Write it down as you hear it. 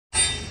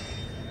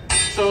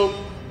So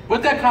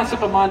with that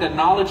concept of mind that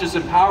knowledge is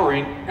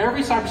empowering,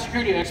 every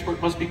cybersecurity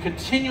expert must be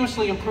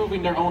continuously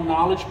improving their own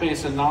knowledge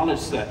base and knowledge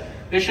set.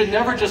 They should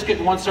never just get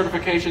one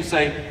certification,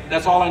 say,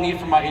 that's all I need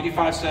for my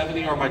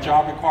 8570 or my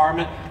job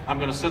requirement. I'm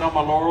going to sit on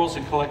my laurels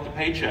and collect a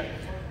paycheck.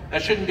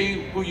 That shouldn't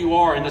be who you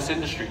are in this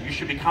industry. You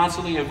should be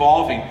constantly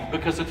evolving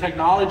because the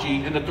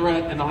technology and the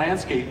threat and the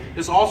landscape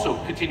is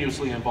also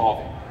continuously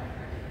evolving.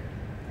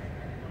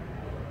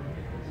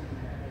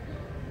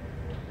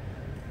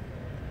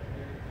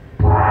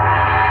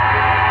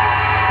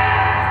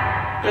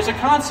 There's a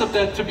concept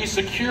that to be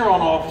secure on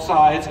all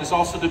sides is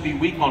also to be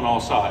weak on all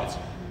sides.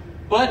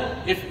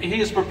 But if he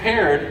is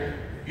prepared,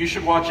 you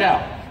should watch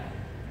out.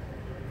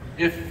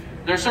 If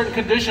there are certain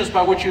conditions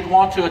by which you'd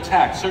want to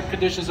attack, certain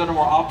conditions that are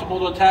more optimal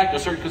to attack, there are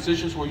certain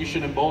conditions where you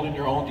should embolden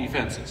your own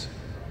defenses.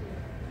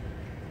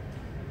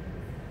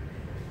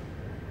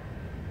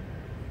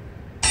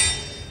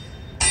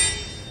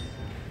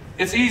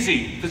 It's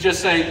easy to just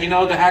say, you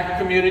know, the hacker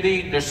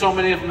community, there's so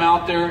many of them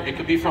out there. It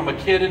could be from a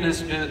kid in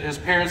his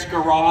parents'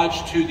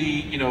 garage to the,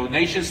 you know,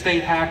 nation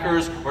state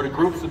hackers or the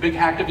groups, the big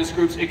hacktivist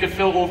groups. It could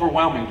feel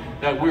overwhelming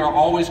that we are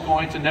always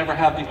going to never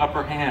have the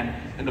upper hand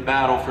in the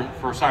battle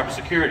for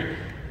cybersecurity.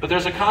 But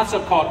there's a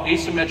concept called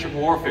asymmetric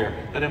warfare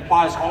that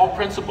implies all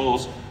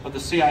principles of the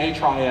CIA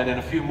triad and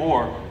a few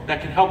more that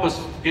can help us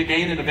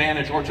gain an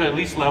advantage or to at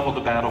least level the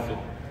battlefield.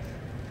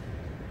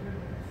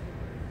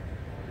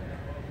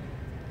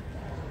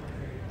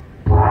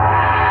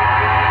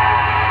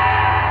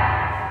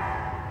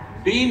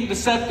 Being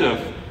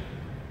deceptive,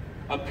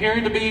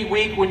 appearing to be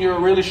weak when you're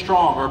really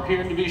strong, or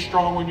appearing to be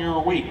strong when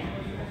you're weak.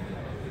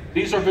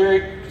 These are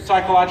very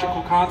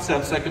psychological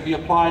concepts that can be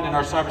applied in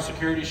our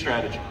cybersecurity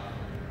strategy.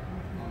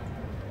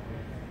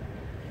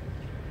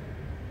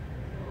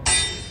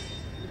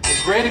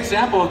 A great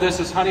example of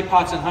this is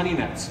honeypots and honey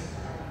nets.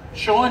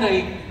 Showing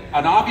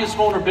an obvious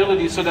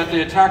vulnerability so that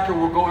the attacker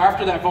will go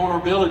after that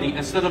vulnerability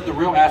instead of the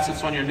real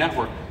assets on your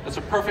network. That's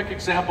a perfect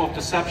example of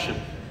deception,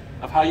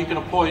 of how you can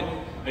employ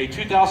a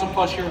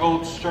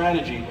 2,000-plus-year-old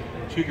strategy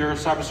to your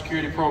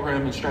cybersecurity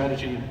program and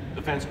strategy and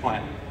defense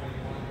plan.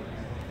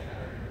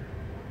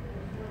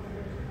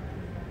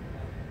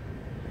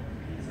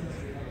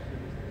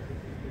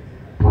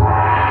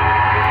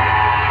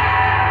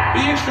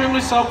 Be extremely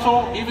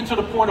subtle, even to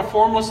the point of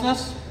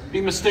formlessness. Be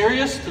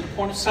mysterious to the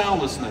point of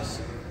soundlessness.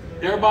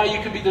 Thereby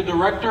you can be the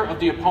director of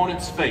the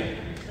opponent's fate.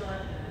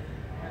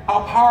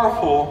 How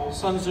powerful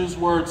Sun Tzu's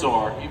words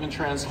are, even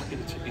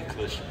translated to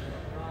English.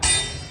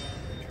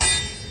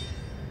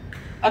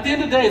 At the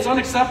end of the day, it's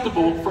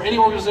unacceptable for any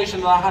organization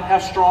to not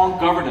have strong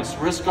governance,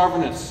 risk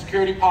governance,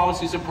 security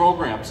policies and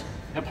programs,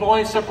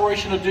 employing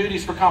separation of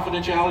duties for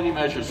confidentiality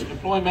measures,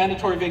 employing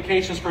mandatory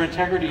vacations for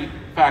integrity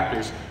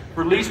factors,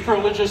 for least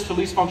privileges to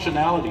least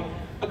functionality.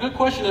 A good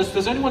question is,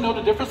 does anyone know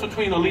the difference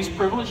between a least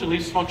privilege and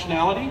least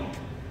functionality?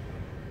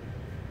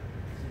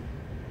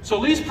 So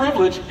least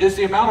privilege is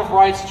the amount of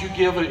rights that you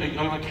give an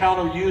account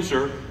or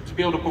user to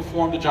be able to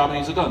perform the job that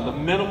needs to be done, the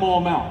minimal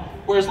amount.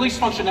 Whereas least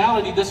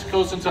functionality, this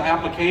goes into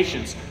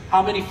applications.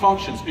 How many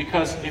functions?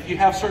 Because if you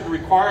have certain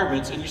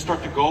requirements and you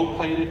start to gold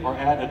plate it or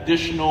add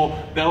additional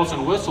bells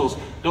and whistles,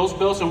 those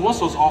bells and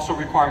whistles also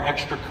require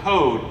extra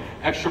code,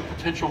 extra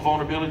potential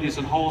vulnerabilities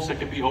and holes that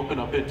can be opened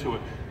up into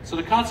it. So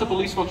the concept of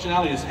least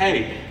functionality is,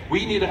 hey,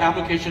 we need an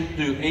application to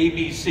do A,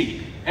 B,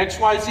 C. X,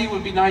 Y, Z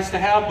would be nice to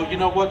have, but you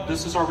know what?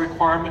 This is our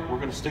requirement. We're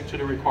going to stick to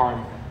the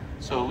requirement.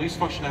 So least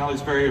functionality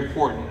is very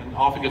important and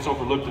often gets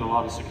overlooked in a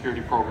lot of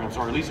security programs,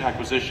 or at least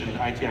acquisition,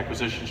 IT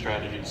acquisition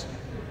strategies.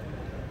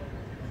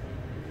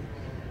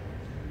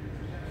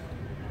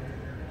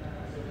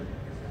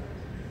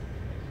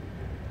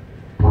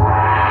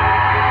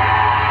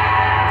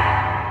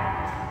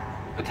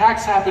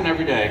 Attacks happen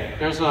every day.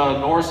 There's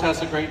Norse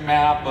has a great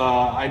map,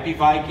 IP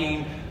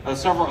Viking,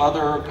 several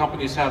other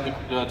companies have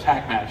the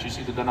attack maps. You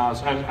see the denial.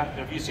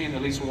 Have you seen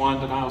at least one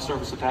denial of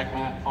service attack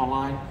map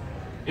online?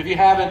 If you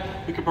haven't,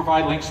 we can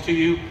provide links to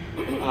you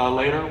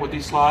later with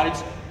these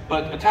slides.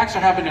 But attacks are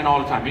happening all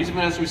the time. Even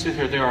as we sit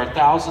here, there are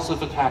thousands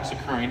of attacks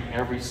occurring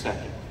every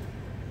second.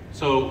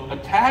 So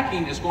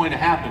attacking is going to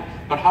happen,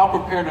 but how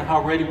prepared and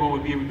how ready will we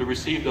be to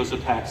receive those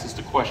attacks is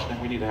the question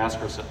that we need to ask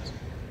ourselves.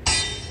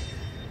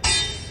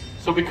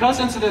 So because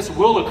incidents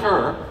will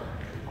occur,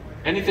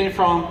 anything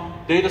from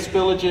data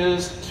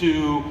spillages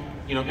to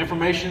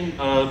information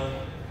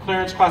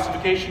clearance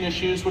classification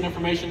issues with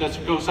information that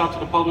goes out to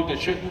the public that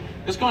shouldn't,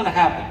 it's going to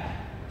happen.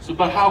 So,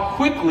 but how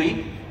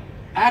quickly,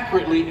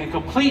 accurately, and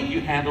complete you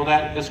handle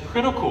that is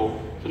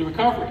critical to the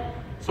recovery.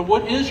 So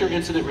what is your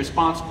incident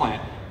response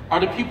plan? Are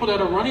the people that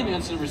are running the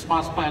incident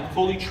response plan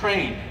fully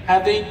trained?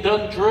 Have they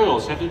done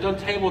drills? Have they done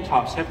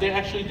tabletops? Have they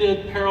actually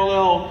did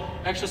parallel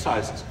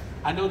exercises?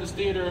 I know this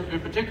theater in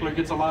particular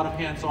gets a lot of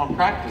hands-on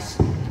practice.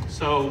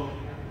 So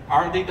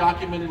are they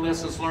documenting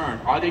lessons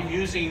learned? Are they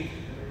using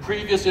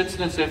previous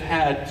incidents they've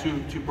had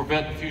to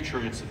prevent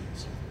future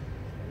incidents?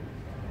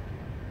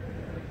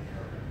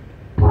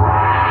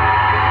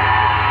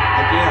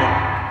 Again,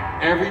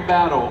 every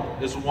battle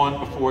is won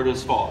before it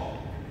is fought.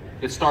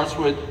 It starts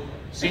with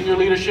Senior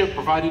leadership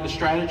providing the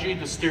strategy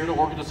to steer the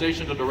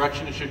organization the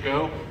direction it should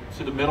go,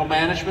 to the middle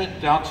management,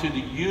 down to the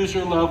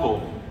user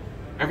level.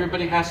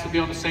 Everybody has to be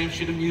on the same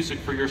sheet of music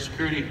for your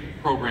security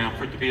program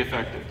for it to be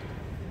effective.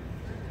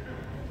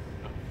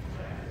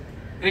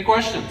 Any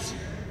questions?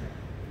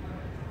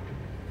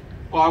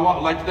 Well, I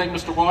would like to thank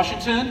Mr.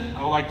 Washington.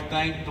 I would like to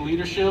thank the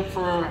leadership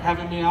for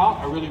having me out.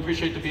 I really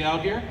appreciate to be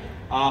out here.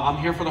 I'm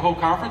here for the whole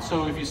conference,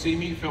 so if you see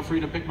me, feel free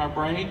to pick my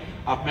brain.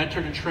 I've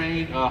mentored and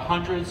trained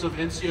hundreds of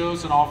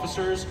NCOs and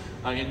officers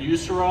in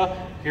USERA,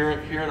 here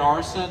at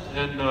RSENT,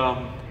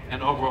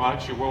 and overall,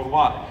 actually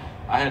worldwide.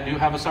 I do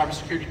have a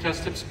cybersecurity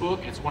test tips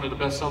book. It's one of the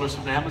best sellers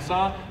on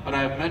Amazon, but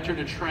I have mentored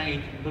and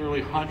trained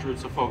literally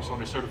hundreds of folks on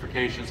their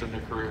certifications and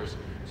their careers.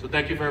 So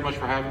thank you very much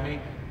for having me.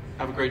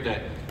 Have a great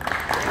day.